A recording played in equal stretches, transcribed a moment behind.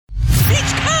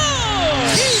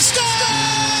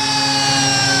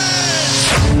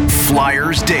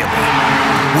Flyers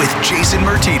Daily with Jason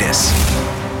Martinez.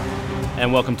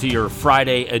 And welcome to your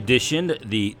Friday edition,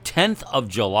 the 10th of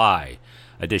July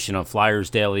edition of Flyers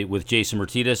Daily with Jason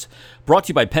Martinez, brought to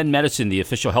you by Penn Medicine, the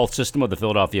official health system of the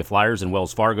Philadelphia Flyers and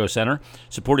Wells Fargo Center.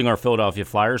 Supporting our Philadelphia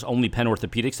Flyers, only Penn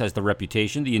Orthopedics has the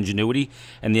reputation, the ingenuity,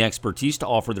 and the expertise to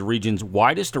offer the region's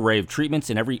widest array of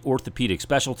treatments in every orthopedic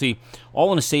specialty,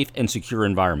 all in a safe and secure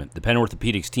environment. The Penn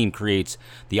Orthopedics team creates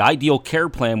the ideal care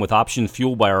plan with options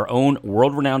fueled by our own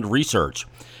world-renowned research,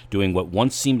 doing what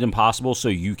once seemed impossible so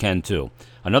you can too.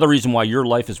 Another reason why your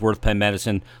life is worth Penn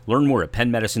Medicine. Learn more at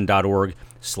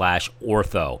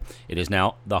pennmedicine.org/ortho. It is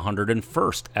now the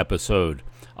 101st episode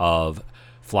of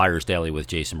Flyers Daily with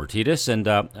Jason Martinez, and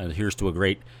here's to a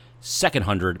great second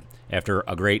 100 after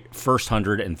a great first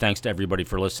 100, and thanks to everybody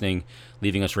for listening,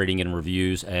 leaving us rating and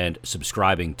reviews, and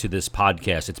subscribing to this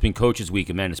podcast. It's been Coaches Week,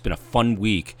 and man, it's been a fun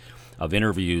week of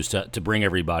interviews to bring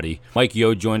everybody. Mike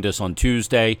Yeo joined us on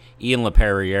Tuesday, Ian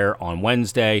LaPerriere on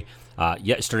Wednesday.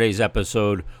 Yesterday's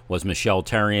episode was Michel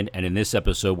Therrien, and in this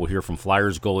episode we'll hear from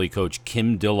Flyers goalie coach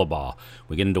Kim Dillabaugh.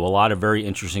 We get into a lot of very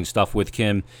interesting stuff with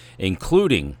Kim,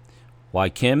 including why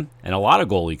Kim and a lot of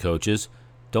goalie coaches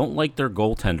don't like their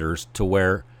goaltenders to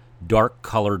wear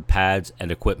dark-colored pads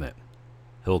and equipment.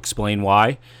 He'll explain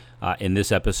why in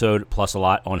this episode, plus a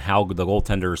lot on how the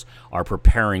goaltenders are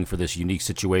preparing for this unique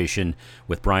situation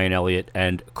with Brian Elliott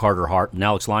and Carter Hart, and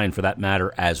Alex Lyon for that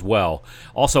matter as well.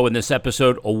 Also in this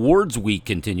episode, Awards Week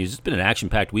continues. It's been an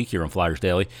action-packed week here on Flyers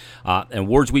Daily. And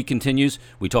Awards Week continues.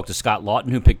 We talked to Scott Laughton,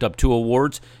 who picked up 2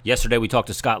 awards. Yesterday we talked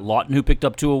to Scott Laughton, who picked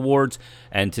up 2 awards.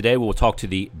 And today we'll talk to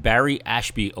the Barry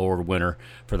Ashby Award winner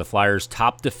for the Flyers'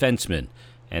 top defenseman.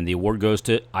 And the award goes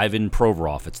to Ivan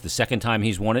Provorov. It's the second time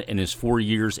he's won it in his 4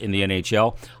 years in the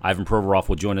NHL. Ivan Provorov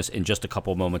will join us in just a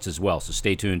couple of moments as well, so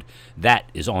stay tuned. That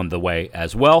is on the way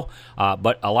as well.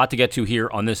 But a lot to get to here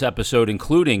on this episode,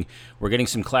 including we're getting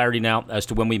some clarity now as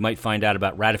to when we might find out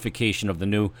about ratification of the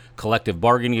new collective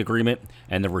bargaining agreement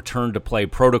and the return-to-play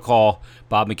protocol.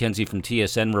 Bob McKenzie from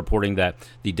TSN reporting that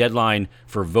the deadline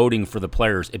for voting for the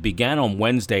players, it began on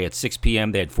Wednesday at 6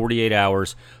 p.m. They had 48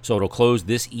 hours, so it'll close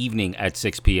this evening at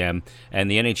 6 p.m., and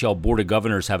the NHL Board of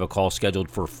Governors have a call scheduled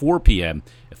for 4 p.m.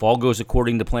 If all goes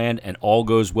according to plan and all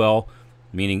goes well,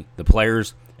 meaning the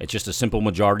players, it's just a simple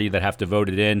majority that have to vote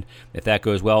it in. If that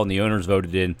goes well and the owners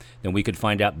voted in, then we could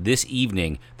find out this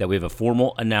evening that we have a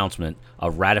formal announcement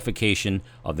of ratification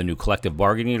of the new collective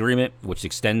bargaining agreement, which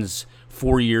extends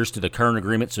 4 years to the current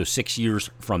agreement, so 6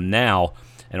 years from now,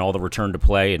 and all the return to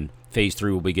play and Phase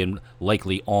 3 will begin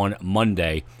likely on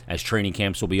Monday as training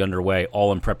camps will be underway,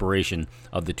 all in preparation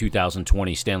of the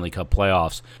 2020 Stanley Cup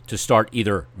playoffs to start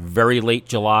either very late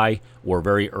July or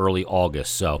very early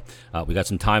August. So we got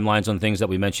some timelines on things that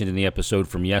we mentioned in the episode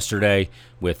from yesterday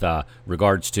with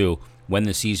regards to when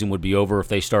the season would be over if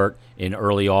they start in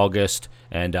early August,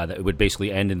 and that it would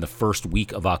basically end in the first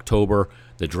week of October.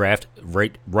 The draft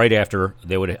right after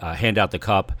they would hand out the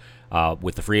cup,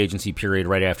 with the free agency period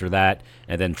right after that,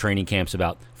 and then training camps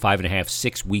about 5.5,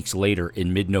 6 weeks later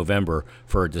in mid-November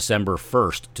for December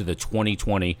 1st to the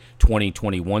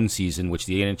 2020-2021 season, which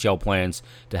the NHL plans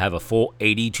to have a full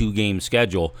 82-game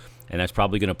schedule, and that's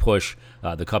probably going to push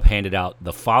the Cup handed out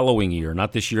the following year,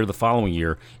 not this year, the following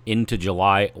year, into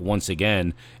July once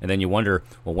again. And then you wonder,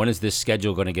 well, when is this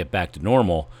schedule going to get back to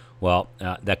normal? Well,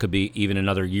 that could be even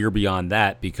another year beyond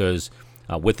that, because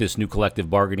with this new collective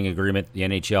bargaining agreement, the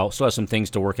NHL still has some things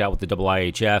to work out with the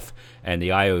IIHF and the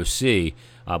IOC,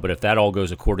 but if that all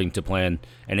goes according to plan,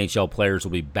 NHL players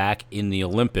will be back in the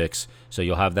Olympics, so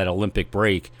you'll have that Olympic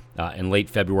break in late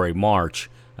February, March.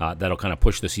 That'll kind of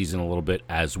push the season a little bit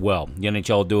as well. The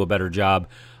NHL will do a better job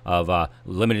of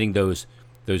limiting those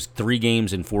 3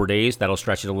 games in 4 days. That'll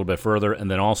stretch it a little bit further, and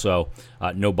then also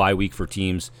no bye week for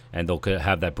teams, and they'll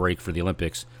have that break for the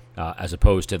Olympics as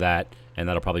opposed to that, and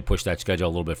that'll probably push that schedule a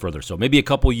little bit further. So maybe a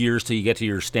couple years till you get to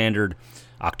your standard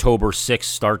October 6th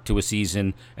start to a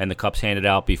season, and the Cup's handed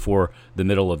out before the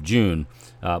middle of June.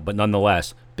 But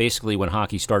nonetheless, basically when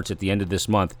hockey starts at the end of this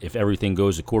month, if everything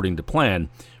goes according to plan,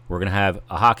 we're going to have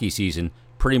a hockey season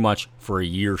pretty much for a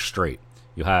year straight.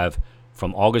 You have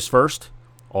from August 1st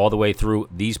all the way through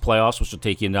these playoffs, which will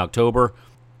take you into October,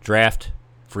 draft,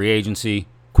 free agency,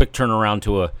 quick turnaround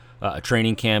to a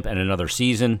training camp and another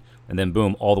season, and then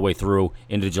boom, all the way through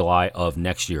into July of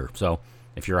next year. So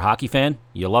if you're a hockey fan,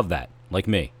 you love that, like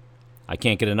me. I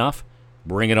can't get enough.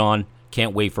 Bring it on.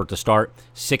 Can't wait for it to start.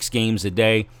 6 games a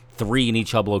day, 3 in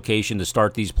each hub location to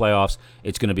start these playoffs.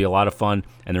 It's going to be a lot of fun,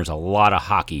 and there's a lot of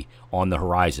hockey on the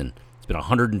horizon It's been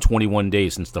 121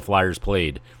 days since the Flyers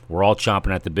played. We're all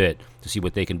chomping at the bit to see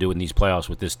what they can do in these playoffs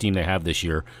with this team they have this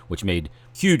year, which made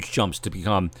huge jumps to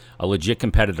become a legit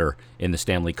competitor in the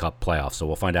Stanley Cup playoffs. So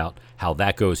we'll find out how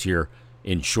that goes here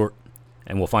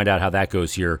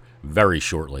very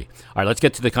shortly. All right, let's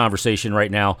get to the conversation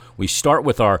right now. We start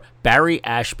with our Barry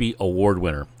Ashby Award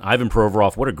winner, Ivan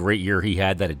Provorov. What a great year he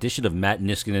had. That addition of Matt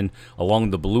Niskanen along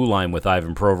the blue line with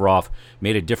Ivan Provorov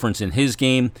made a difference in his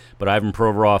game, but Ivan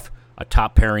Provorov, a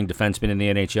top pairing defenseman in the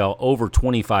NHL, over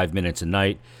 25 minutes a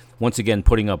night, once again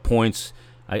putting up points.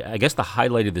 I guess the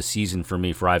highlight of the season for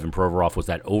me for Ivan Provorov was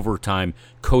that overtime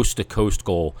coast-to-coast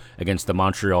goal against the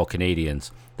Montreal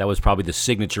Canadiens. That was probably the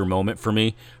signature moment for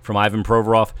me from Ivan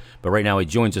Provorov. But right now he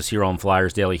joins us here on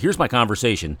Flyers Daily. Here's my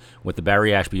conversation with the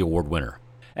Barry Ashby Award winner.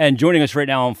 And joining us right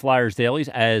now on Flyers Dailies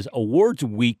as awards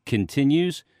week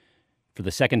continues, for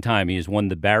the second time he has won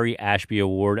the Barry Ashby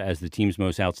Award as the team's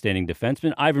most outstanding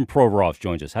defenseman. Ivan Provorov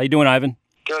joins us. How you doing, Ivan?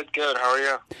 Good. How are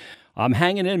you? I'm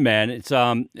hanging in, man. It's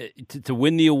to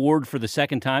win the award for the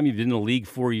second time. You've been in the league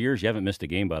 4 years. You haven't missed a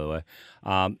game, by the way.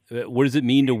 What does it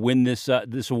mean to win this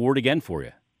award again for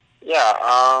you?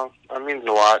 Yeah, it means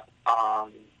a lot.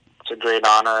 It's a great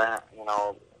honor.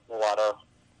 A lot of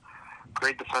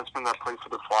great defensemen that play for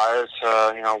the Flyers,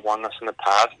 won this in the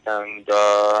past, and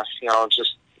it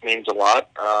just means a lot.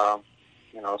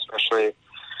 Especially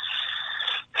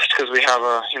because we have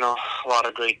a lot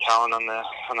of great talent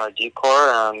on our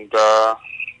D-corps, and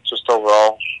just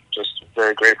overall, just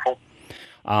very grateful.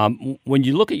 When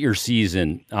you look at your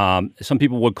season, some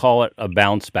people would call it a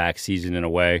bounce-back season in a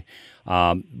way.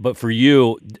 But for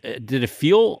you, did it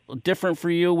feel different for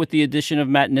you with the addition of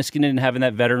Matt Niskanen and having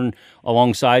that veteran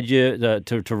alongside you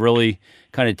to really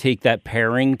kind of take that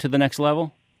pairing to the next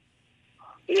level?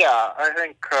 Yeah, I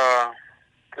think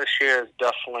this year is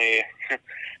definitely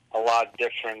a lot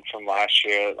different from last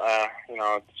year.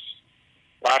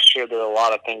 Last year there were a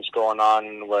lot of things going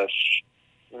on with,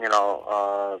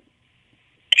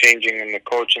 changing in the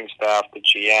coaching staff, the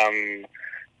GM,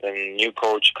 the new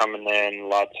coach coming in,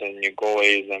 lots of new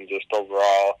goalies, and just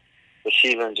overall, the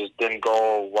season just didn't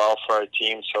go well for our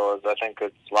team. So I think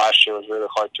last year was really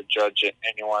hard to judge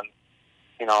anyone,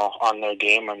 on their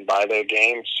game and by their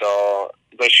game. So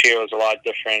this year was a lot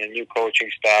different. A new coaching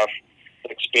staff,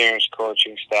 experienced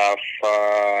coaching staff,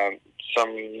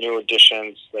 some new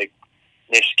additions like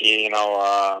Niski.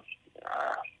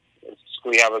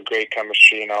 We have a great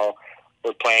chemistry.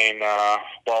 We're playing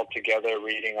well together,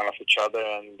 reading off each other,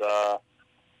 and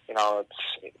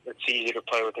it's easy to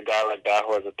play with a guy like that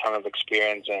who has a ton of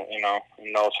experience and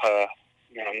knows how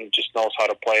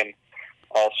to play in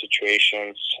all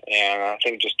situations. And I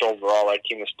think just overall, our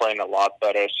team is playing a lot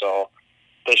better. So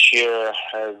this year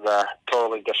is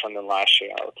totally different than last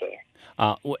year, I would say.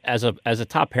 As a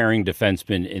top pairing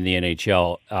defenseman in the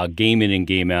NHL, game in and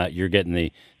game out, you're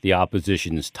getting the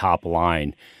opposition's top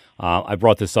line. I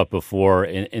brought this up before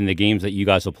in the games that you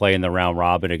guys will play in the round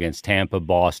robin against Tampa,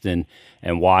 Boston,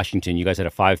 and Washington. You guys had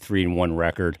a 5-3-1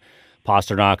 record.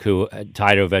 Pastrnak, who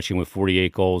tied Ovechkin with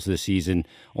 48 goals this season,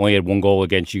 only had one goal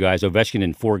against you guys. Ovechkin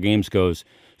in 4 games goes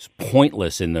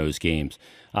pointless in those games.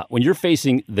 When you're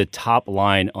facing the top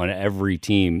line on every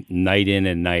team, night in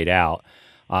and night out,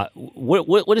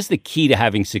 what is the key to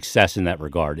having success in that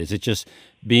regard? Is it just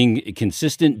being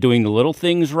consistent, doing the little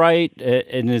things right,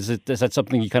 and is that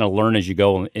something you kind of learn as you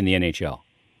go in the NHL?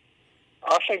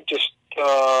 I think just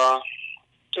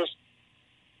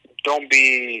don't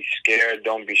be scared,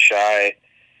 don't be shy.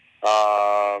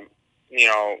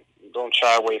 Don't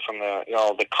shy away from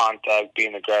the contact,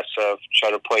 being aggressive, try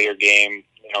to play your game,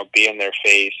 be in their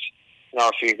face.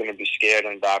 If you're going to be scared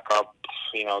and back up,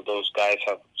 those guys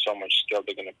have so much skill,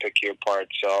 they're going to pick you apart.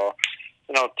 So,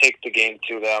 take the game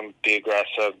to them, be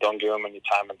aggressive, don't give them any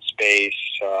time and space.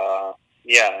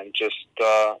 And just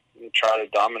try to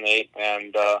dominate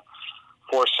and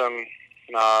force them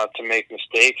to make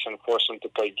mistakes and force them to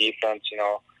play defense.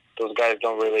 Those guys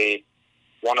don't really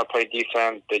want to play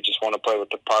defense. They just want to play with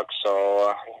the puck.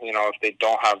 So, if they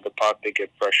don't have the puck, they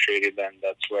get frustrated, and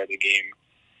that's where the game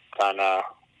kind of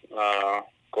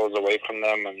goes away from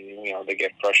them, and, they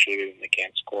get frustrated and they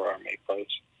can't score or make plays.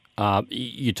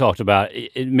 You talked about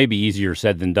it may be easier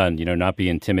said than done, not be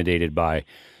intimidated by,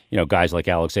 guys like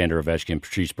Alexander Ovechkin,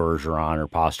 Patrice Bergeron, or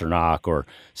Pastrnak, or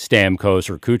Stamkos,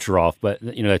 or Kucherov, but,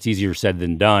 that's easier said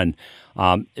than done.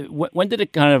 When did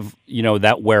it kind of,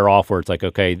 that wear off where it's like,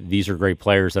 okay, these are great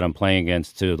players that I'm playing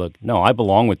against to look, no, I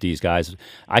belong with these guys.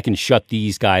 I can shut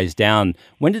these guys down.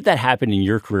 When did that happen in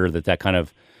your career that kind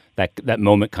of, that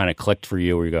moment kind of clicked for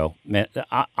you where you go, man,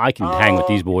 I can hang with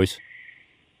these boys?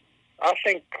 I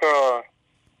think,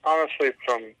 honestly,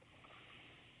 from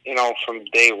from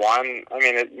day one, I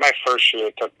mean, my first year,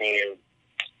 it took me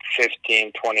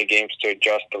 15, 20 games to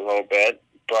adjust a little bit.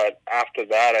 But after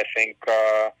that, I think,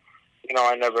 I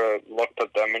never looked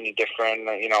at them any different.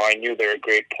 I knew they were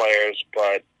great players,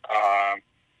 but, I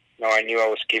knew I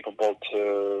was capable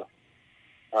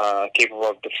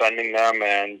of defending them.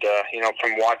 And,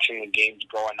 from watching the games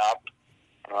growing up,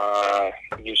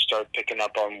 you start picking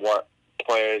up on what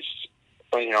players,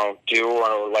 do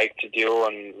or like to do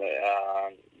and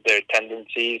their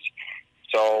tendencies.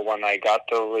 So when I got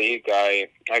to the league, I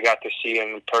got to see it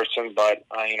in person, but,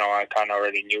 I kind of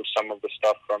already knew some of the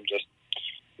stuff from just,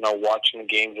 watching the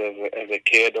games as a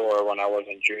kid or when I was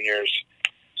in juniors.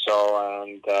 So,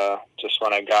 and just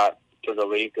when I got to the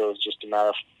league, it was just a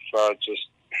matter of just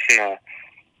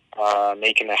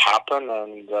making it happen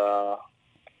and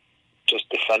just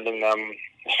defending them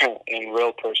in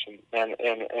real person and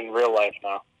in real life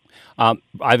now.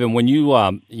 Ivan, when you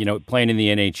playing in the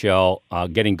NHL,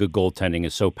 getting good goaltending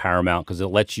is so paramount because it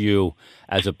lets you,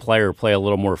 as a player, play a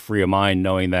little more free of mind,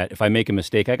 knowing that if I make a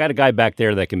mistake, I got a guy back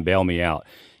there that can bail me out.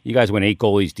 You guys went 8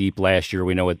 goalies deep last year.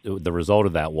 We know what the result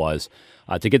of that was.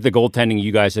 To get the goaltending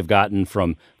you guys have gotten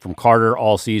from Carter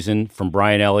all season, from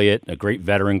Brian Elliott, a great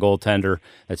veteran goaltender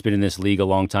that's been in this league a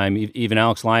long time, even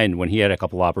Alex Lyon, when he had a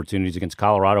couple opportunities against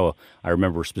Colorado, I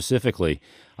remember specifically.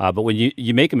 But when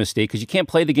you make a mistake, because you can't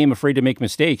play the game afraid to make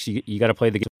mistakes, you got to play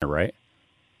the game, right?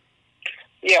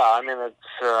 Yeah, I mean, it's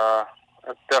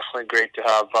definitely great to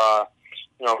have,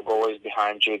 goalies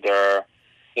behind you. They're,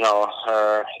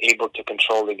 are able to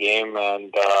control the game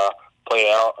and play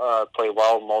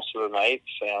well most of the nights,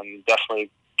 and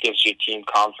definitely gives your team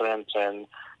confidence, and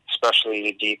especially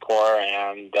the D-corps.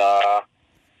 And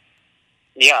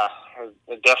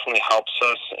it definitely helps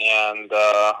us. And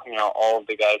all of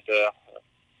the guys,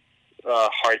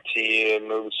 Harty,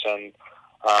 Moose, and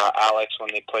Alex,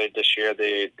 when they played this year,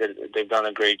 they've done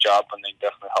a great job, and they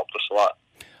definitely helped us a lot.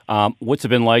 What's it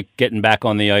been like getting back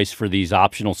on the ice for these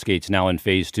optional skates now in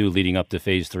Phase 2, leading up to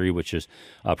Phase 3, which is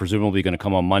presumably going to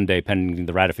come on Monday, pending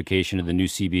the ratification of the new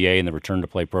CBA and the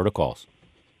return-to-play protocols?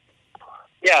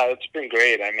 Yeah, it's been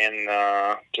great. I mean,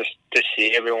 just to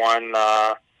see everyone,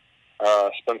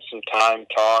 spend some time,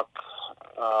 talk,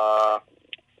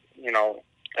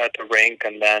 at the rink,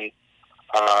 and then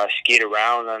skate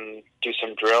around and do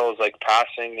some drills like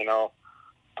passing, it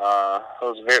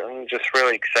was just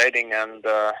really exciting, and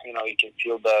you can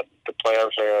feel that the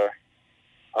players are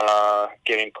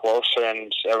getting closer,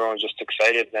 and everyone's just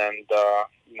excited, and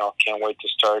can't wait to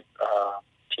start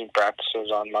team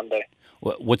practices on Monday.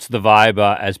 What's the vibe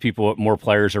as more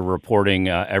players are reporting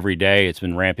every day? It's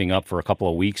been ramping up for a couple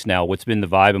of weeks now. What's been the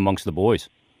vibe amongst the boys?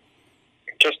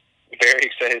 Just very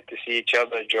excited to see each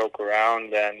other, joke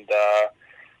around, and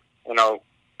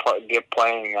get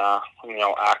playing,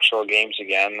 actual games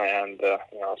again, and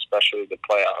especially the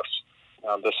playoffs.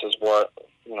 This is what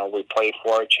we play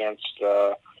for, a chance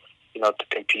to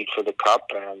compete for the cup,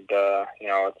 and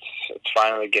it's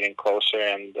finally getting closer,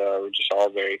 and we're just all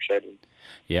very excited.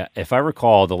 Yeah, if I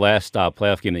recall, the last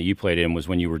playoff game that you played in was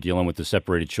when you were dealing with the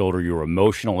separated shoulder. You were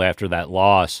emotional after that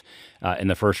loss in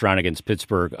the first round against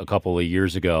Pittsburgh a couple of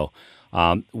years ago.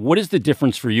 What is the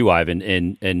difference for you, Ivan,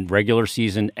 in regular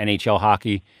season NHL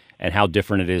hockey, and how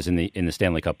different it is in the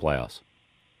Stanley Cup playoffs?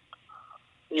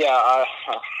 Yeah,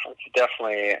 it's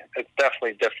definitely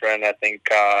different. I think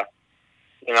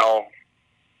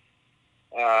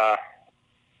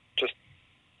just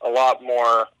a lot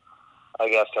more, I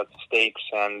guess, at stakes,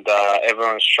 and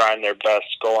everyone's trying their best,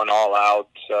 going all out.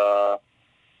 The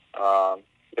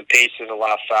pace is a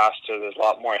lot faster. There's a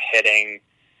lot more hitting.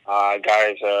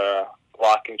 Guys are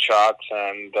blocking shots,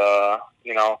 and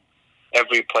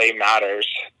every play matters,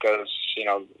 because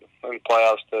in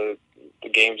playoffs the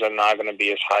games are not going to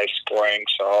be as high scoring.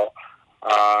 So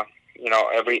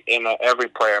every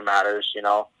player matters.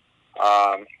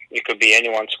 It could be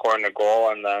anyone scoring a goal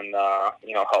and then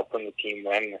helping the team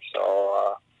win.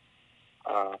 So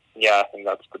I think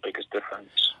that's the biggest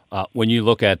difference. When you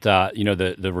look at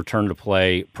the return to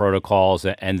play protocols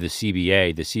and the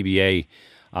CBA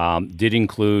did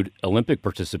include Olympic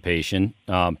participation,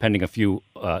 pending a few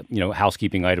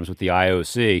housekeeping items with the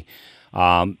IOC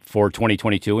for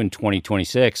 2022 and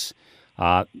 2026.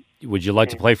 Would you like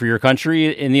to play for your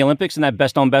country in the Olympics in that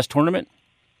best on best tournament?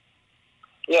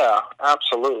 Yeah,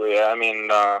 absolutely. I mean,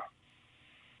 I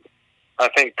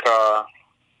think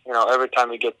every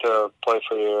time you get to play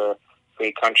for your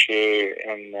country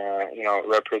and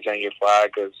represent your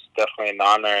flag is definitely an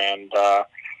honor, and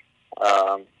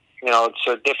it's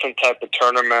a different type of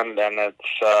tournament, and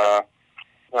it's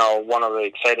one of the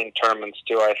exciting tournaments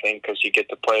too, I think, because you get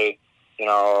to play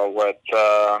with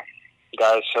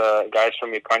guys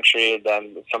from your country,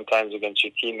 then sometimes against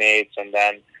your teammates, and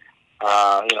then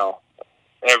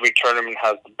every tournament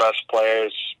has the best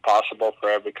players possible for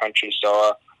every country.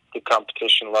 So the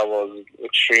competition level is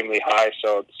extremely high.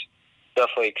 So it's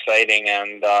definitely exciting,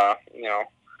 and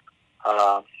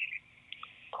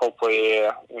hopefully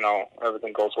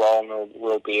everything goes well, and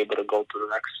we'll be able to go to the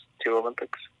next 2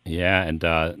 Olympics. Yeah, and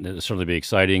it'll certainly be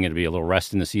exciting. It'll be a little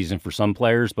rest in the season for some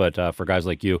players, but for guys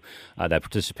like you, that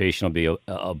participation will be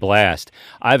a blast.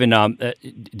 Ivan,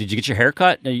 did you get your hair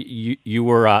cut? You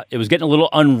were. It was getting a little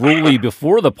unruly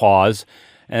before the pause,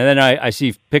 and then I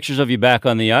see pictures of you back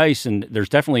on the ice, and there's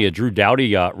definitely a Drew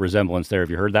Doughty resemblance there.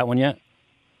 Have you heard that one yet?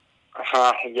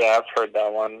 Yeah, I've heard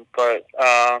that one, but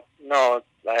no,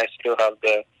 I still have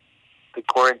the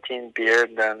quarantine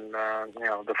beard and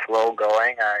the flow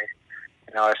going.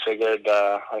 I figured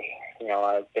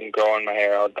I've been growing my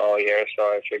hair out all year, so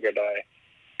I figured I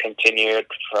continue it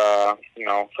for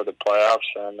the playoffs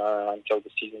and until the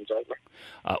season's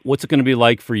over. What's it going to be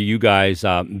like for you guys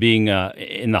being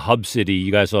in the hub city?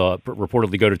 You guys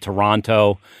reportedly go to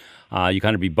Toronto. You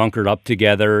kind of be bunkered up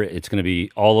together. It's going to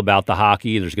be all about the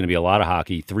hockey. There's going to be a lot of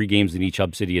hockey, 3 games in each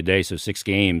hub city a day, so 6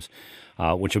 games.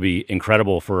 Which will be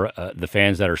incredible for the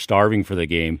fans that are starving for the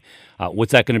game.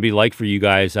 What's that going to be like for you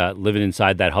guys living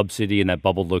inside that hub city in that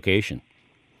bubbled location?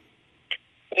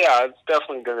 Yeah, it's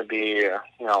definitely going to be a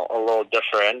little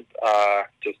different.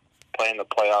 Just playing the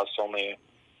playoffs only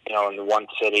in the one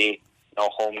city, no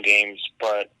home games.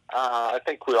 But I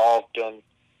think we all have been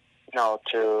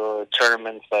to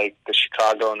tournaments like the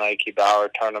Chicago Nike Bauer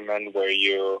tournament, where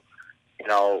you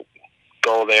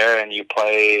go there and you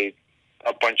play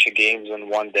a bunch of games in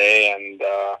one day and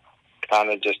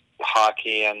kind of just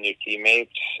hockey and your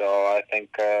teammates. So I think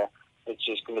it's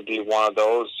just going to be one of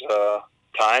those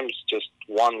times, just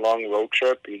one long road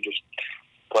trip. You just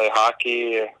play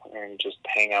hockey and just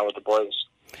hang out with the boys.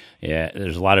 Yeah,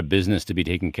 there's a lot of business to be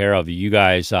taken care of. You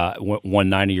guys won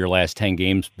 9 of your last 10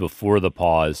 games before the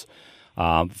pause.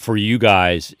 For you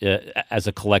guys, as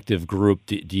a collective group,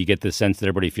 do you get the sense that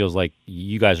everybody feels like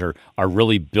you guys are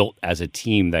really built as a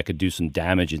team that could do some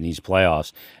damage in these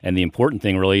playoffs? And the important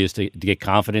thing really is to get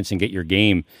confidence and get your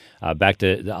game back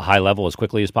to a high level as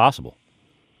quickly as possible.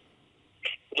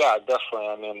 Yeah, definitely.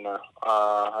 I mean,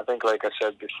 I think, like I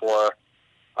said before,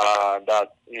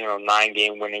 that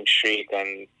 9-game winning streak,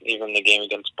 and even the game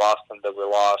against Boston that we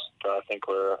lost, I think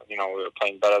we were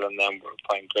playing better than them. We were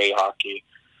playing great hockey.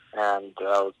 And it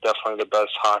was definitely the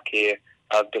best hockey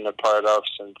I've been a part of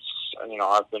since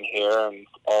I've been here in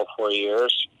all 4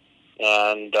 years.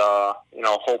 And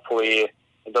hopefully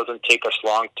it doesn't take us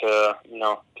long to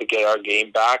get our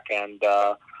game back, and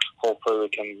hopefully we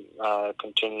can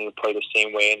continue to play the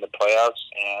same way in the playoffs,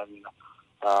 and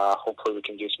hopefully we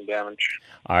can do some damage.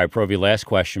 All right, Provi, last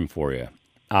question for you.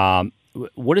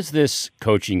 What is this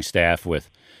coaching staff with?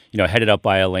 Headed up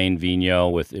by Alain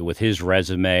Vigneault with his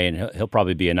resume, and he'll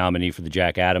probably be a nominee for the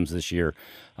Jack Adams this year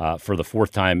for the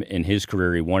 4th time in his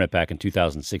career. He won it back in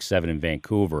 2006-07 in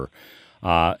Vancouver.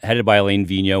 Headed by Alain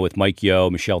Vigneault with Mike Yeo,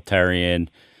 Michel Therrien,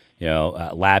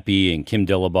 Lappy, and Kim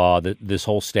Dillabaugh. This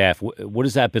whole staff. What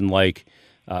has that been like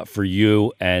for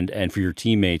you and for your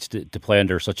teammates to play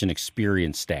under such an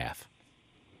experienced staff?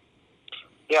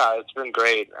 Yeah, it's been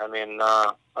great. I mean,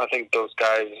 I think those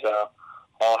guys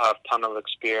all have a ton of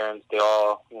experience. They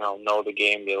all, know the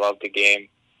game. They love the game.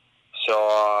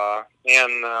 So,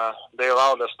 and they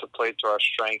allowed us to play to our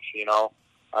strength,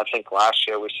 I think last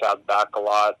year we sat back a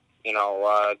lot,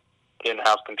 didn't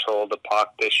have control of the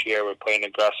puck. This year we're playing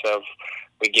aggressive.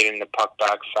 We're getting the puck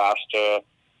back faster.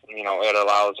 It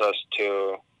allows us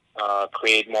to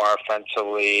create more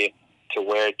offensively, to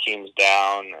wear teams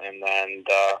down. And then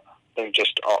I think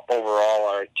just overall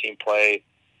our team play,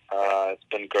 it's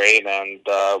been great, and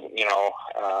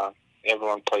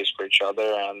everyone plays for each other,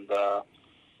 and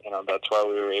that's why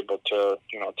we were able to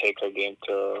take our game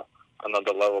to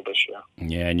another level this year.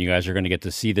 Yeah, and you guys are going to get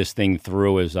to see this thing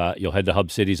through as you'll head to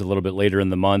Hub Cities a little bit later in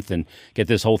the month and get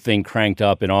this whole thing cranked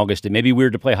up in August. It may be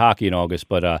weird to play hockey in August,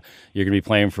 but you're going to be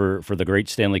playing for the great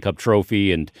Stanley Cup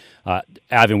trophy. And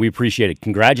Ivan, we appreciate it.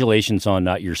 Congratulations on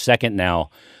your second now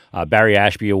Barry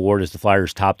Ashby Award as the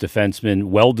Flyers' top defenseman.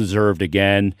 Well-deserved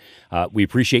again. We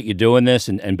appreciate you doing this,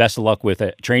 and best of luck with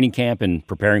training camp and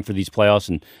preparing for these playoffs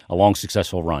and a long,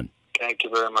 successful run. Thank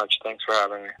you very much. Thanks for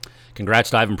having me.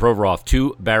 Congrats to Ivan Provorov.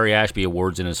 2 Barry Ashby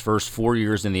Awards in his first 4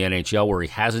 years in the NHL, where he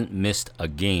hasn't missed a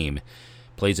game.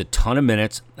 Plays a ton of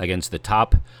minutes against the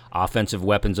top offensive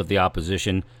weapons of the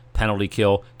opposition. Penalty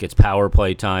kill, gets power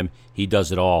play time. He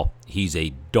does it all. He's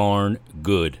a darn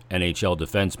good NHL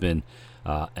defenseman.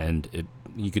 And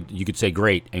you could say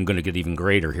great and going to get even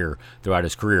greater here throughout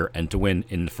his career. And to win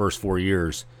in the first 4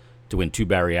 years, to win 2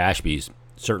 Barry Ashbys,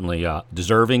 certainly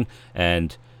deserving,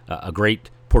 and a great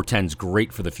portends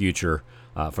great for the future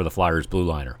for the Flyers blue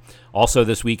liner. Also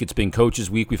this week, it's been Coaches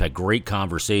Week. We've had great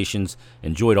conversations,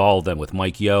 enjoyed all of them with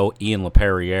Mike Yeo, Ian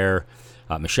LaPerriere,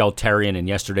 Michelle Therrien in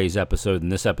yesterday's episode. In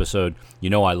this episode,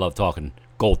 I love talking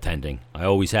goaltending. I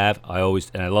always have.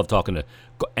 And I love talking to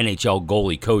NHL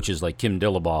goalie coaches like Kim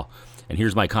Dillabaugh. And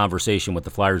here's my conversation with the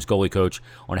Flyers goalie coach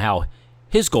on how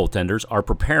his goaltenders are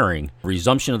preparing for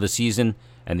resumption of the season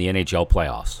and the NHL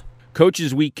playoffs.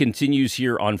 Coaches Week continues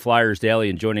here on Flyers Daily,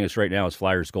 and joining us right now is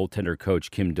Flyers goaltender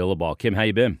coach Kim Dillabaugh. Kim, how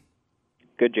you been?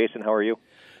 Good, Jason. How are you?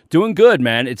 Doing good,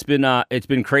 man. It's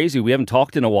been crazy. We haven't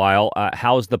talked in a while.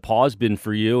 How's the pause been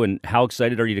for you, and how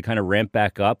excited are you to kind of ramp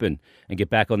back up and get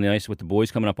back on the ice with the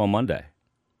boys coming up on Monday?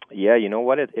 Yeah, you know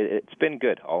what? It's been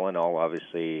good. All in all,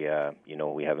 obviously,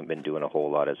 we haven't been doing a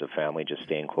whole lot as a family, just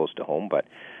staying close to home. But,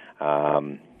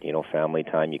 family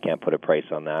time, you can't put a price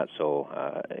on that. So,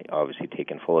 obviously,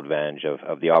 taking full advantage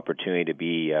of the opportunity to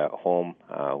be home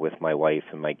with my wife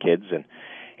and my kids and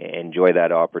enjoy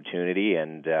that opportunity.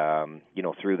 And,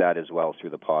 through that as well,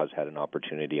 through the pause, had an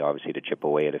opportunity, obviously, to chip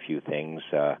away at a few things.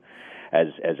 As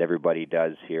everybody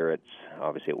does here, it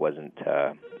wasn't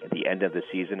the end of the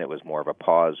season. It was more of a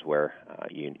pause where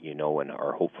and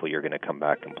are hopeful you're going to come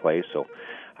back and play. So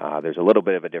there's a little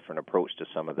bit of a different approach to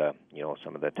some of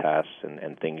the tasks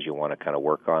and things you want to kind of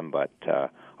work on. But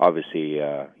obviously,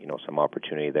 some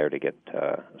opportunity there to get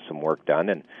some work done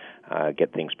and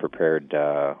get things prepared.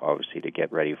 Obviously, to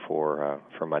get ready for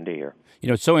Monday here.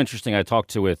 It's so interesting. I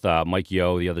talked with Mike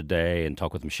Yeo the other day and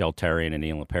talked with Michelle Therrien and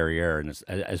Ian LaPerriere. And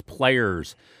as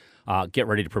players get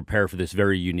ready to prepare for this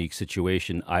very unique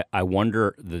situation, I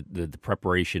wonder the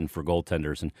preparation for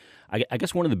goaltenders. And I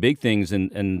guess one of the big things,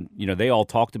 and they all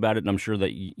talked about it, and I'm sure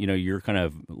that you're kind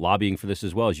of lobbying for this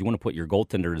as well, is you want to put your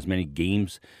goaltender in as many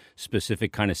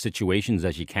games-specific kind of situations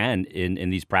as you can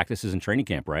in these practices and training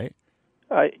camp, right?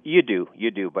 You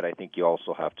do, but I think you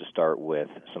also have to start with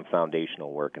some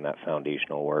foundational work, and that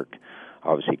foundational work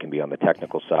obviously can be on the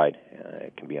technical side,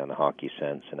 it can be on the hockey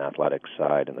sense and athletics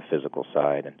side and the physical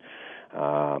side, and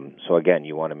so again,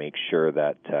 you want to make sure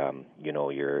that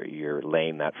you're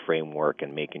laying that framework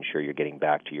and making sure you're getting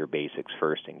back to your basics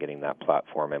first and getting that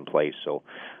platform in place. So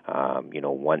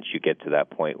once you get to that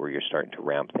point where you're starting to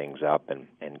ramp things up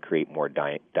and create more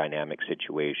dynamic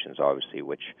situations, obviously,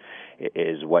 which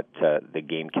is what the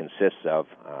game consists of,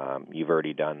 you've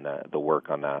already done the work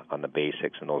on the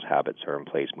basics, and those habits are in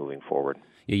place moving forward.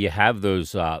 Yeah, you have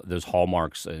those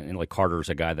hallmarks, and like Carter's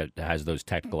a guy that has those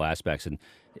technical aspects, and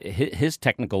his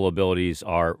technical abilities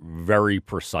are very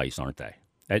precise, aren't they?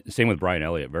 Same with Brian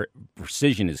Elliott.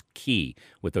 Precision is key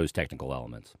with those technical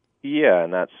elements. Yeah,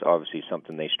 and that's obviously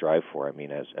something they strive for. I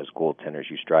mean, as goaltenders,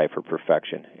 you strive for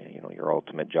perfection. Your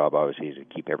ultimate job, obviously, is to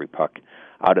keep every puck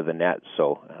out of the net.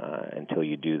 So until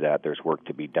you do that, there's work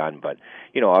to be done. But,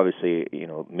 obviously,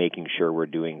 making sure we're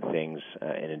doing things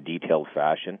in a detailed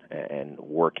fashion and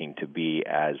working to be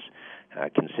as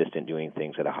consistent, doing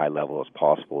things at a high level as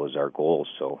possible is our goal.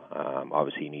 So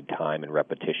obviously you need time and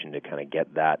repetition to kind of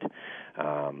get that,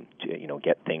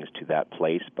 get things to that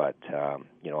place. But,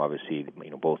 obviously,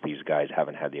 both these guys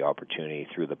haven't had the opportunity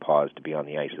through the pause to be on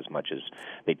the ice as much as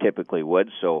they typically would.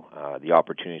 So the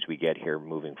opportunities we get here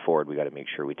moving forward, we got to make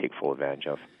sure we take full advantage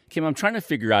of. Kim, I'm trying to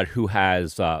figure out who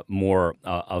has more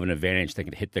of an advantage that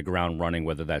can hit the ground running,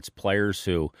 whether that's players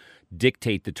who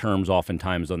dictate the terms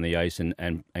oftentimes on the ice and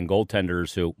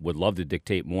goaltenders who would love to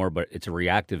dictate more, but it's a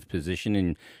reactive position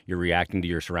and you're reacting to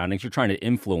your surroundings. You're trying to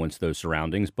influence those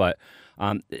surroundings, but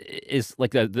is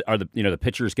like the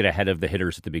pitchers get ahead of the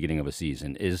hitters at the beginning of a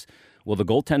season? Will the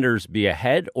goaltenders be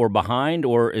ahead or behind,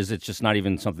 or is it just not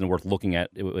even something worth looking at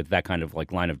with that kind of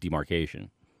like line of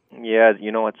demarcation? Yeah,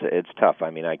 it's tough. I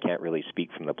mean, I can't really speak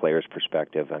from the player's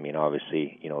perspective. I mean,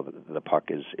 obviously, the puck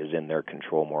is in their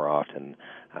control more often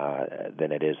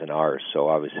than it is in ours. So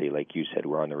obviously, like you said,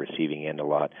 we're on the receiving end a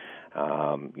lot.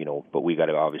 But we got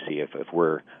to obviously, if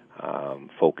we're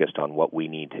focused on what we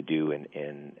need to do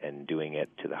and doing it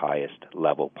to the highest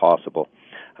level possible,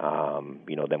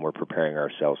 then we're preparing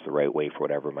ourselves the right way for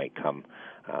whatever might come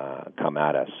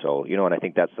at us. So, and I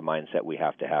think that's the mindset we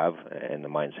have to have, and the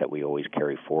mindset we always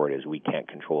carry forward is we can't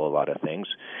control a lot of things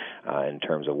in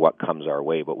terms of what comes our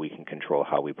way, but we can control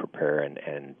how we prepare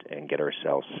and get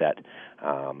ourselves set,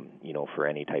 for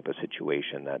any type of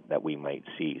situation that we might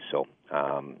see. So,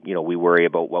 we worry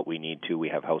about what we need to. We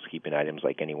have housekeeping items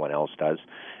like anyone else does,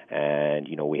 and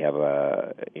we have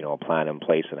a plan in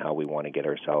place on how we want to get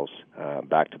ourselves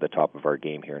back to the top of our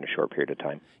game here in a short period of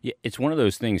time. Yeah, it's one of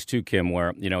those things too, Kim,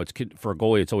 where it's for a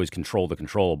goalie, it's always control the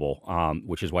controllable,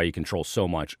 which is why you control so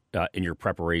much in your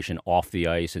preparation off the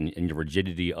ice and the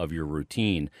rigidity of your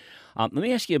routine. Let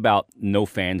me ask you about no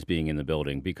fans being in the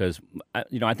building, because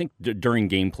I think during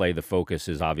gameplay the focus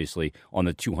is obviously on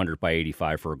the 200 by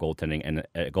 85 for a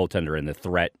goaltender, and the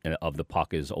threat of the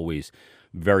puck is always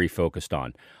very focused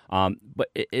on. But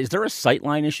is there a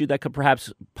sightline issue that could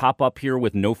perhaps pop up here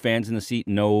with no fans in the seat,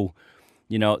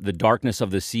 the darkness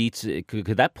of the seats?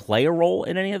 Could that play a role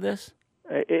in any of this?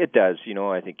 It does.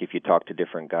 I think if you talk to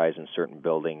different guys in certain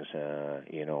buildings,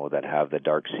 that have the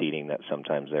dark seating, that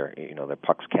sometimes the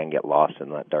pucks can get lost in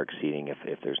that dark seating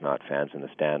if there's not fans in the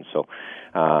stands. So,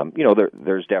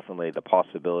 there's definitely the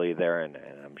possibility there, and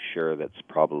I'm sure that's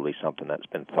probably something that's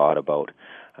been thought about,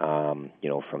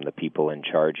 from the people in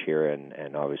charge here.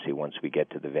 And obviously once we get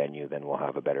to the venue, then we'll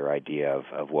have a better idea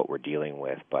of what we're dealing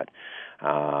with. But,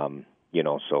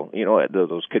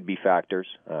 those could be factors,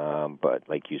 but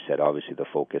like you said, obviously the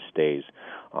focus stays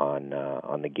on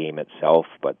the game itself.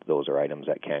 But those are items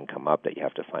that can come up that you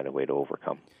have to find a way to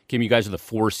overcome. Kim, you guys are the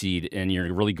 4 seed, and you're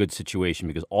in a really good situation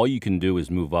because all you can do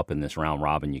is move up in this round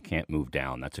robin. You can't move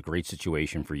down. That's a great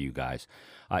situation for you guys.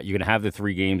 You're going to have the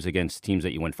 3 games against teams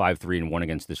that you went 5-3 and 1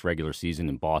 against this regular season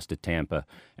in Boston, Tampa,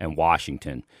 and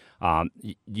Washington.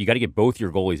 You got to get both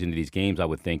your goalies into these games, I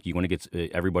would think. You want to get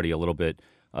everybody a little bit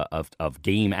of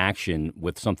game action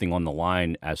with something on the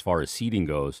line as far as seeding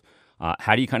goes.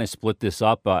 How do you kind of split this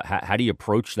up? How do you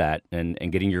approach that and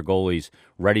getting your goalies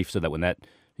ready so that when that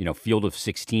field of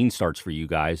 16 starts for you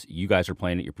guys are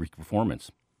playing at your peak performance?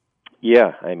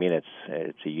 Yeah, I mean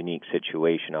it's a unique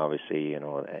situation. Obviously,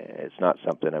 it's not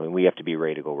something. I mean, we have to be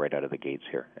ready to go right out of the gates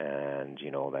here, and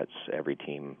that's every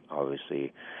team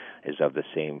obviously is of the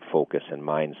same focus and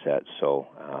mindset. So,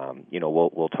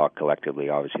 we'll talk collectively,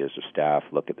 obviously, as a staff,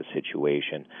 look at the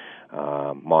situation,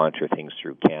 monitor things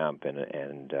through camp,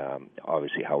 and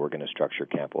obviously how we're going to structure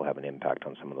camp will have an impact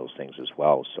on some of those things as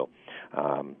well. So,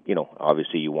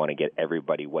 obviously you want to get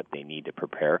everybody what they need to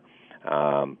prepare.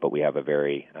 But we have a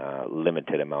very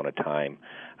limited amount of time,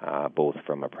 both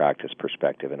from a practice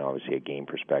perspective and obviously a game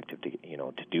perspective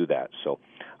to do that. So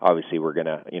obviously we're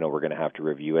gonna have to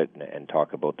review it and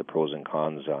talk about the pros and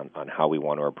cons on how we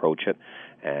want to approach it,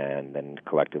 and then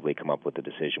collectively come up with the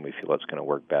decision we feel it's going to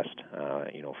work best,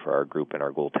 for our group and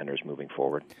our goaltenders moving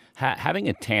forward. Having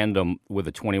a tandem with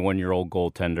a 21-year-old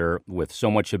goaltender with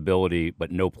so much ability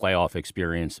but no playoff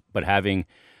experience, but having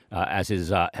as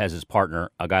his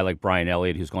partner, a guy like Brian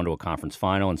Elliott, who's gone to a conference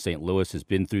final in St. Louis, has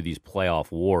been through these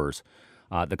playoff wars.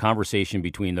 The conversation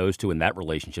between those two and that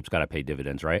relationship's got to pay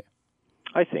dividends, right?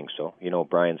 I think so.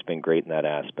 Brian's been great in that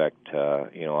aspect.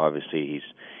 Obviously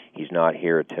he's not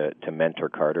here to mentor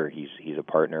Carter. He's a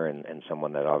partner and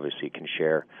someone that obviously can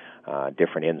share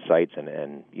different insights and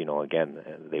again,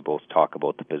 they both talk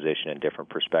about the position in different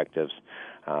perspectives.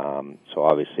 So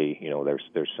obviously,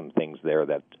 there's some things there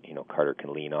that Carter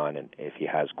can lean on, and if he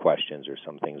has questions, or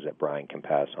some things that Brian can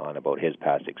pass on about his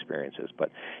past experiences.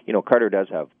 But Carter does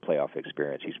have playoff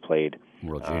experience. He's played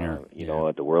World Junior,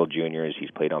 at the World Juniors.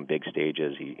 He's played on big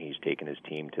stages. He's taken his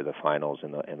team to the finals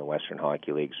in the Western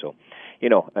Hockey League. So,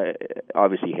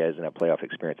 obviously he hasn't had playoff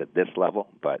experience at this level,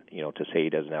 but to say he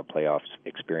doesn't have playoff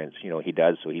experience, he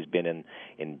does. So he's been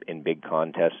in big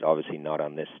contests. Obviously not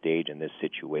on this stage in this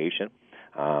situation.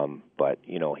 But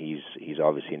he's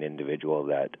obviously an individual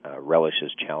that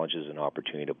relishes challenges and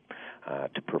opportunity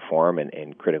to perform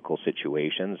in critical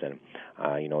situations, and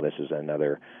this is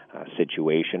another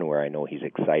situation where I know he's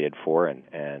excited for, and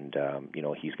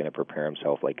he's going to prepare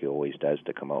himself like he always does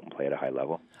to come out and play at a high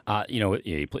level.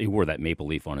 He wore that maple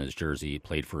leaf on his jersey. He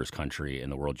played for his country in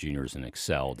the World Juniors and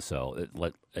excelled. So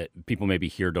people maybe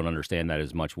here don't understand that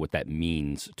as much, what that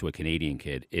means to a Canadian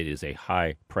kid. It is a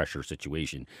high pressure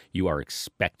situation. You are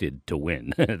expected to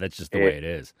win. That's just the way it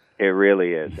is. It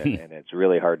really is, and it's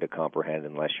really hard to comprehend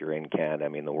unless you're in Canada. I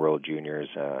mean, the World Juniors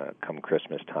come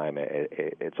Christmas time,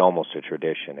 it's almost a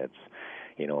tradition. It's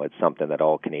something that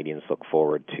all Canadians look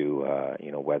forward to,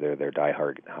 whether they're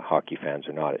diehard hockey fans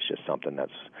or not. It's just something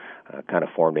that's kind of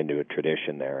formed into a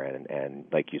tradition there. And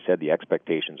like you said, the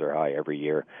expectations are high every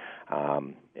year.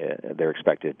 They're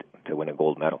expected to win a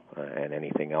gold medal, and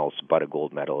anything else but a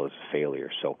gold medal is a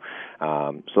failure. So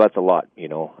that's a lot.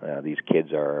 These kids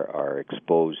are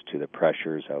exposed to the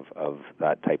pressures of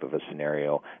that type of a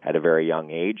scenario at a very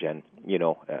young age, and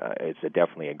it's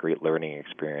definitely a great learning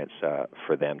experience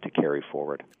for them to carry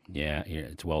forward. Yeah,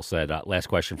 it's well said. Last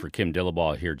question for Kim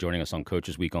Dillabaugh here, joining us on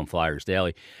Coaches Week on Flyers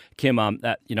Daily. Kim, I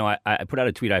put out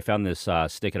a tweet. I found this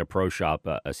stick at a pro shop,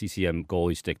 a CCM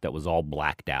goalie stick that was all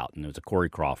blacked out, and it was a Corey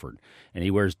Crawford, and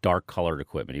he wears dark colored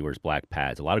equipment. He wears black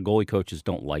pads. A lot of goalie coaches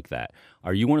don't like that.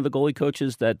 Are you one of the goalie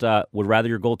coaches that would rather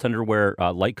your goaltender wear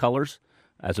light colors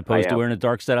as opposed to wearing a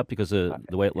dark setup because of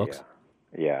the way it looks?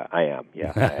 Yeah, I am.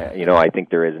 Yeah, I think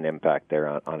there is an impact there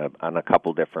on a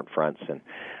couple different fronts, and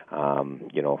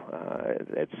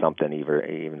it's something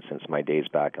even since my days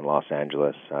back in Los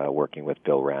Angeles, working with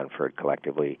Bill Ranford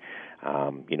collectively.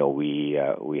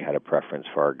 We had a preference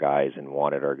for our guys and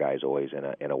wanted our guys always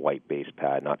in a white base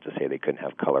pad. Not to say they couldn't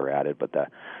have color added, but the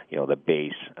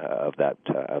base of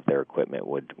their equipment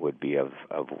would be of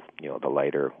the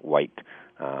lighter white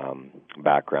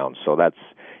background. So that's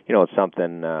it's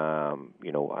something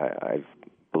I've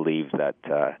believed that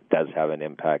does have an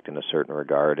impact in a certain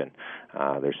regard, and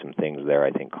there's some things there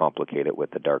I think complicate it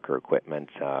with the darker equipment.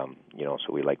 So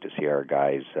we like to see our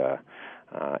guys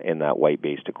in that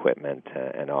white-based equipment,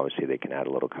 and obviously they can add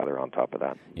a little color on top of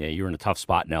that. Yeah, you're in a tough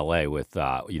spot in L.A. with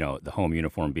the home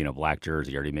uniform being a black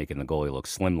jersey, already making the goalie look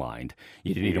slimlined.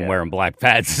 You didn't even wear him black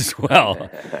pads as well.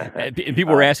 And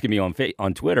people were asking me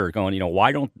on Twitter, going,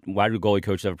 why do goalie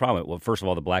coaches have a problem? Well, first of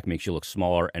all, the black makes you look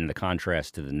smaller, and the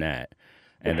contrast to the net.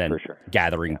 And then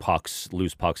gathering pucks,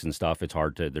 loose pucks and stuff, it's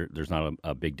hard to. There's not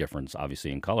a big difference,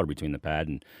 obviously, in color between the pad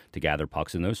and to gather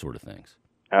pucks and those sort of things.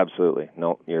 Absolutely.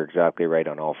 No, you're exactly right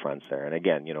on all fronts there. And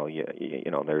again,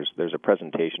 there's a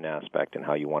presentation aspect in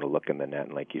how you want to look in the net,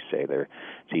 and like you say,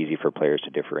 it's easy for players to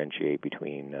differentiate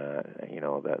between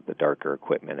the darker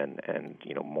equipment and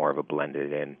more of a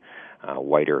blended in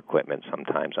whiter equipment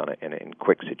sometimes in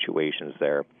quick situations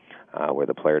there. Where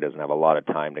the player doesn't have a lot of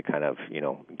time to kind of,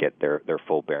 get their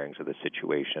full bearings of the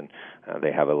situation.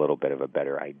 They have a little bit of a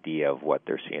better idea of what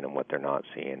they're seeing and what they're not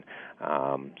seeing.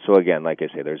 So again, like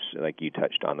I say, like you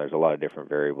touched on, there's a lot of different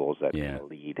variables that kind of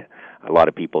lead a lot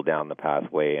of people down the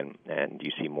pathway, and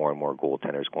you see more and more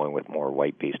goaltenders going with more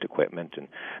white-based equipment. And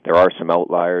there are some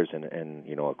outliers, and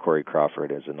Corey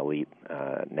Crawford is an elite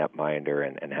netminder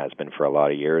and has been for a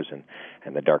lot of years, and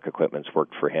the dark equipment's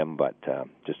worked for him, but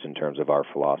just in terms of our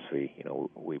philosophy,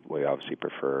 we obviously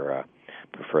prefer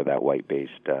that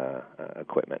white-based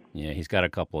equipment. Yeah, he's got a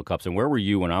couple of cups. And where were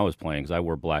you when I was playing? Because I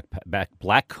wore black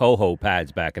Coho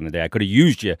pads back in the day. I could have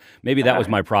used you. Maybe that was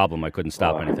my problem. I couldn't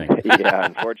stop anything. Yeah,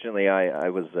 unfortunately, I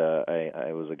was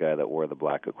a guy that wore the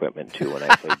black equipment too when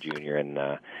I played junior, and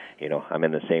I'm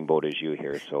in the same boat as you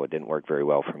here, so it didn't work very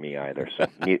well for me either. So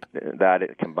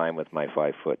that combined with my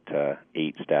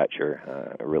 5'8"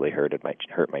 stature really hurt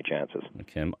my chances.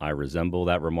 Kim, I resemble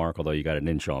that remark, although you got an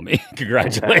inch on me.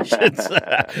 Congratulations.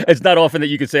 It's not often that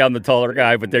you can say I'm the taller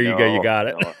guy, but there you go. You got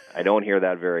it. No, I don't hear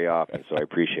that very often, so I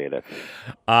appreciate it.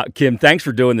 Kim, thanks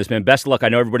for doing this, man. Best of luck. I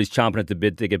know everybody's chomping at the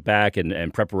bit to get back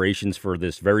and preparations for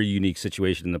this very unique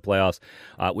situation in the playoffs.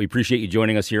 We appreciate you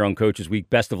joining us here on Coaches Week.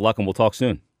 Best of luck, and we'll talk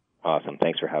soon. Awesome.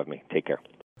 Thanks for having me. Take care.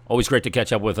 Always great to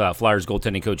catch up with Flyers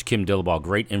goaltending coach Kim Dillabaugh.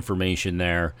 Great information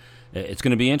there. It's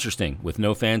going to be interesting with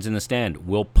no fans in the stand.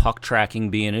 Will puck tracking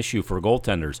be an issue for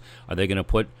goaltenders? Are they going to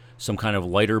put some kind of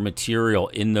lighter material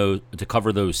in those to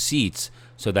cover those seats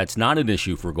so that's not an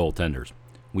issue for goaltenders?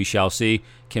 We shall see.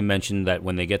 Kim mentioned that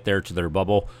when they get there to their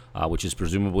bubble, which is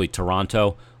presumably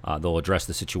Toronto, they'll address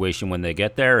the situation when they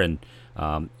get there, and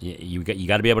you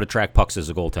got to be able to track pucks as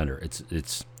a goaltender.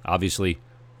 It's obviously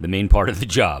the main part of the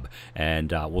job,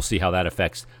 and we'll see how that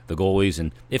affects the goalies,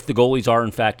 and if the goalies are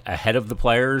in fact ahead of the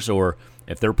players, or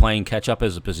if they're playing catch-up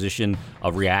as a position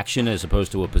of reaction as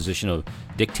opposed to a position of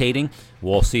dictating.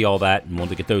 We'll see all that, and we'll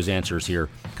get those answers here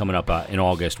coming up in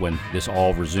August when this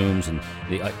all resumes and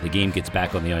the game gets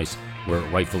back on the ice where it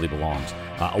rightfully belongs.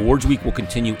 Awards Week will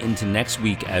continue into next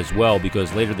week as well,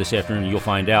 because later this afternoon you'll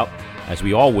find out, as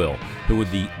we all will, who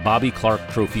the Bobby Clarke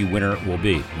Trophy winner will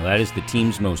be. Now, that is the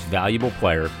team's most valuable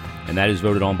player, and that is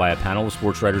voted on by a panel of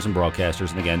sports writers and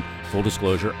broadcasters. And again, full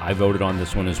disclosure, I voted on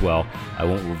this one as well. I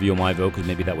won't reveal my vote because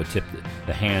maybe that would tip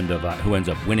the hand of who ends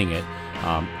up winning it.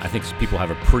 I think people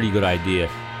have a pretty good idea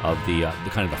of the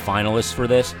kind of the finalists for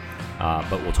this.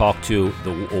 But we'll talk to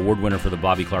the award winner for the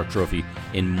Bobby Clarke Trophy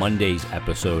in Monday's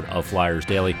episode of Flyers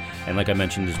Daily. And like I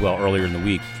mentioned as well earlier in the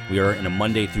week, we are in a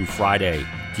Monday through Friday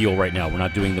deal right now. We're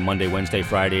not doing the Monday, Wednesday,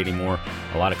 Friday anymore.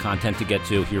 A lot of content to get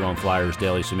to here on Flyers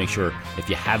Daily, so make sure if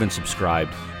you haven't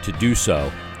subscribed to do so,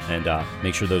 and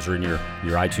make sure those are in your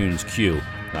iTunes queue.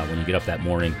 When you get up that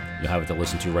morning, you'll have it to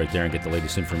listen to right there and get the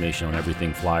latest information on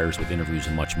everything Flyers with interviews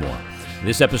and much more.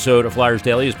 This episode of Flyers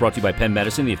Daily is brought to you by Penn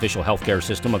Medicine, the official healthcare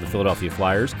system of the Philadelphia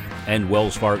Flyers and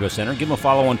Wells Fargo Center. Give them a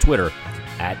follow on Twitter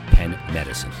at Penn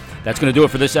Medicine. That's going to do it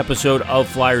for this episode of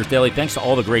Flyers Daily. Thanks to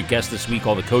all the great guests this week,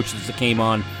 all the coaches that came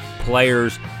on,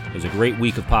 players. It was a great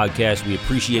week of podcasts. We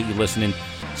appreciate you listening.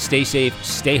 Stay safe,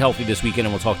 stay healthy this weekend,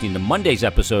 and we'll talk to you in the Monday's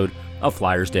episode of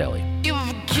Flyers Daily.